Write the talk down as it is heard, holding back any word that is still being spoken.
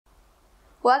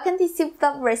welcome to Souped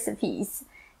Up Recipes.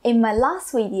 In my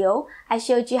last video, I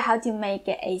showed you how to make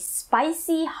a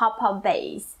spicy hot pot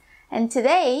base. And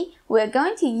today, we're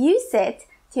going to use it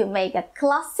to make a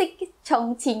classic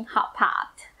Chong Qing hot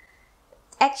pot.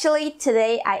 Actually,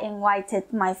 today I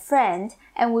invited my friend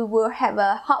and we will have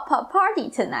a hot pot party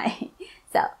tonight.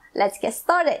 So, let's get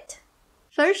started.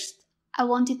 First, I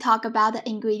want to talk about the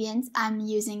ingredients I'm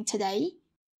using today.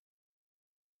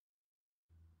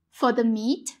 For the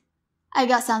meat, I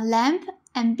got some lamb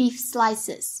and beef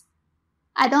slices.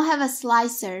 I don't have a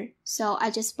slicer, so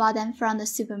I just bought them from the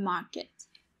supermarket.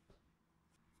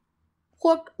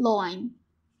 Pork loin,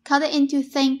 cut it into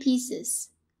thin pieces.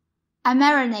 I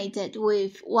marinated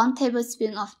with 1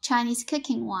 tablespoon of Chinese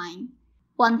cooking wine,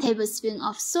 1 tablespoon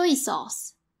of soy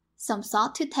sauce, some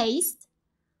salt to taste,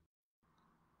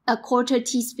 a 1/4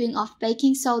 teaspoon of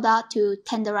baking soda to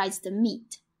tenderize the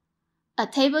meat, a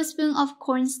tablespoon of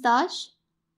cornstarch.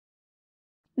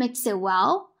 Mix it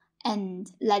well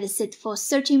and let it sit for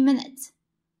 30 minutes.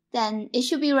 Then it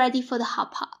should be ready for the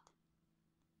hot pot.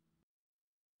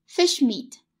 Fish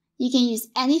meat. You can use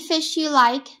any fish you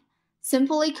like.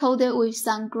 Simply coat it with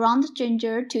some ground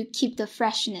ginger to keep the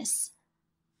freshness.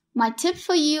 My tip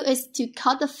for you is to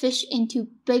cut the fish into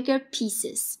bigger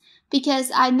pieces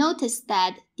because I noticed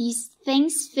that these thin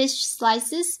fish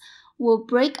slices will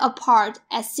break apart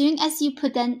as soon as you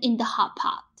put them in the hot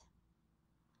pot.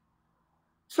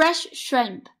 Fresh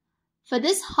shrimp. For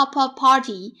this hot pot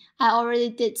party, I already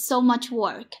did so much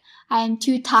work. I am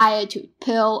too tired to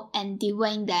peel and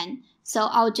devein them, so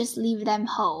I'll just leave them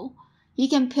whole. You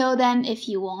can peel them if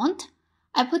you want.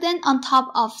 I put them on top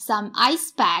of some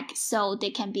ice pack so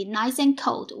they can be nice and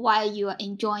cold while you are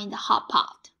enjoying the hot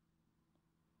pot.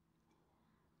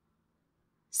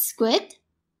 Squid.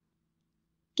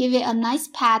 Give it a nice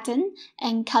pattern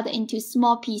and cut it into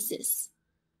small pieces.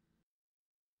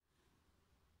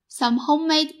 Some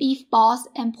homemade beef balls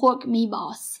and pork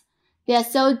meatballs. They are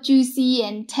so juicy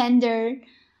and tender.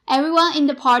 Everyone in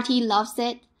the party loves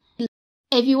it.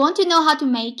 If you want to know how to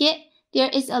make it, there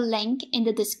is a link in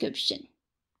the description.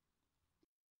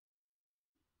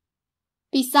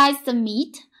 Besides the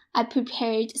meat, I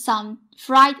prepared some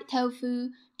fried tofu,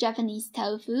 Japanese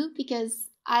tofu, because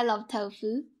I love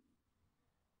tofu.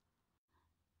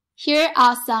 Here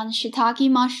are some shiitake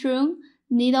mushroom,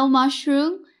 needle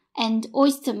mushroom, and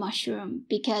oyster mushroom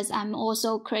because I'm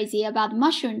also crazy about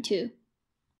mushroom too.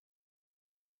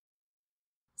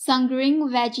 Some green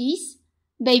veggies,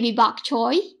 baby bok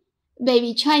choy,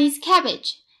 baby Chinese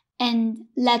cabbage, and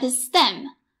lettuce stem.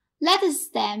 Lettuce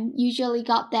stem usually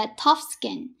got that tough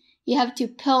skin. You have to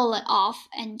peel it off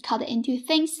and cut it into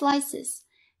thin slices.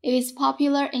 It is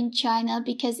popular in China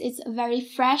because it's very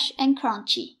fresh and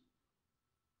crunchy.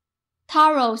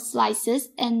 Taro slices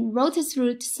and lotus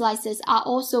root slices are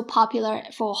also popular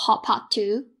for hot pot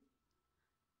too.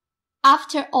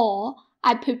 After all,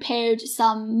 I prepared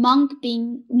some mung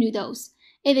bean noodles.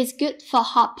 It is good for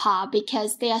hot pot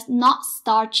because they are not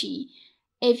starchy.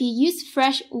 If you use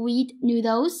fresh wheat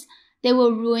noodles, they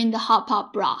will ruin the hot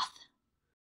pot broth.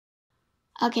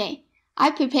 Okay,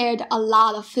 I prepared a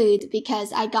lot of food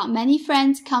because I got many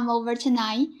friends come over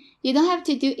tonight. You don't have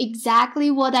to do exactly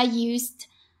what I used.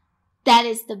 That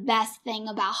is the best thing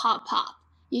about hot pot.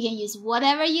 You can use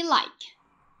whatever you like.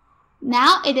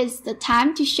 Now it is the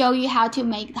time to show you how to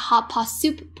make the hot pot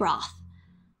soup broth.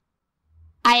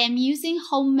 I am using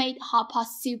homemade hot pot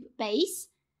soup base.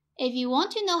 If you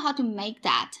want to know how to make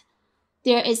that,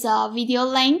 there is a video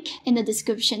link in the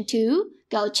description too.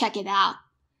 Go check it out.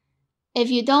 If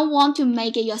you don't want to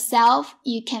make it yourself,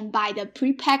 you can buy the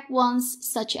pre-packed ones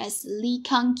such as Lee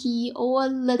Kung-kee or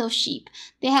Little Sheep.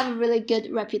 They have a really good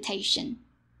reputation.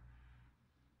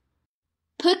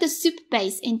 Put the soup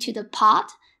base into the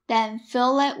pot, then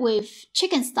fill it with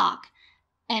chicken stock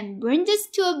and bring this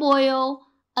to a boil.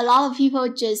 A lot of people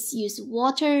just use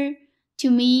water. To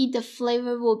me, the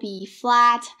flavor will be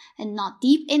flat and not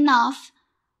deep enough.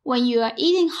 When you are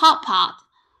eating hot pot,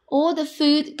 all the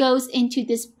food goes into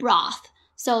this broth,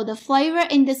 so the flavor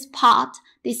in this pot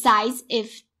decides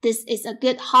if this is a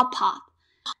good hot pot.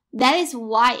 That is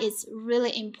why it's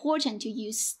really important to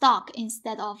use stock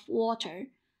instead of water.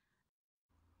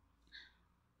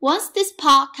 Once this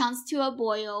pot comes to a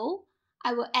boil,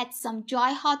 I will add some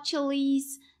dry hot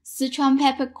chilies, Sichuan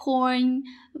peppercorn,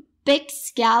 big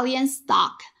scallion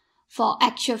stock for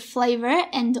extra flavor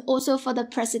and also for the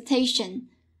presentation.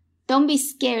 Don't be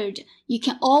scared. You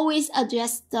can always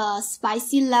adjust the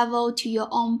spicy level to your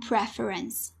own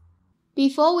preference.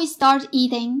 Before we start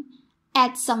eating,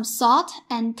 add some salt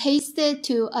and taste it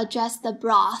to adjust the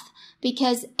broth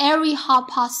because every hot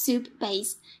pot soup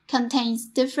base contains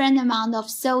different amount of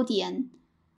sodium.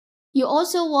 You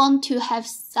also want to have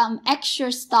some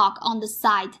extra stock on the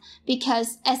side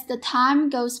because as the time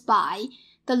goes by,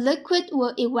 the liquid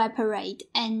will evaporate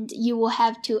and you will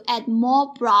have to add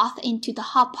more broth into the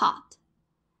hot pot.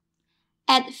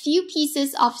 Add a few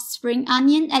pieces of spring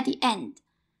onion at the end.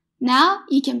 Now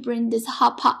you can bring this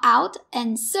hot pot out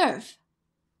and serve.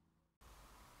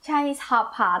 Chinese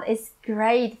hot pot is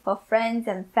great for friends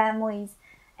and families.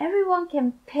 Everyone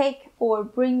can pick or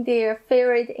bring their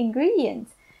favorite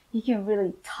ingredients. You can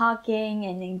really talk in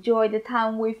and enjoy the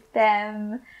time with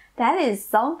them. That is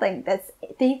something that's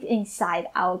deep inside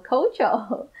our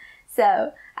culture.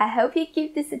 So I hope you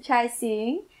give this a try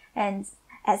soon. And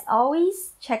as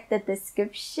always, check the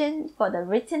description for the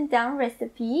written down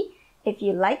recipe. If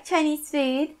you like Chinese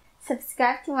food,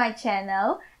 subscribe to my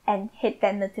channel and hit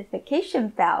that notification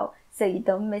bell so you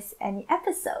don't miss any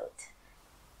episode.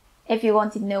 If you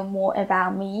want to know more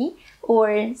about me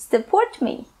or support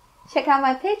me, check out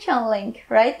my Patreon link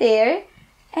right there.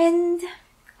 And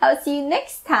I'll see you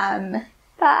next time.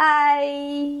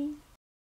 Bye!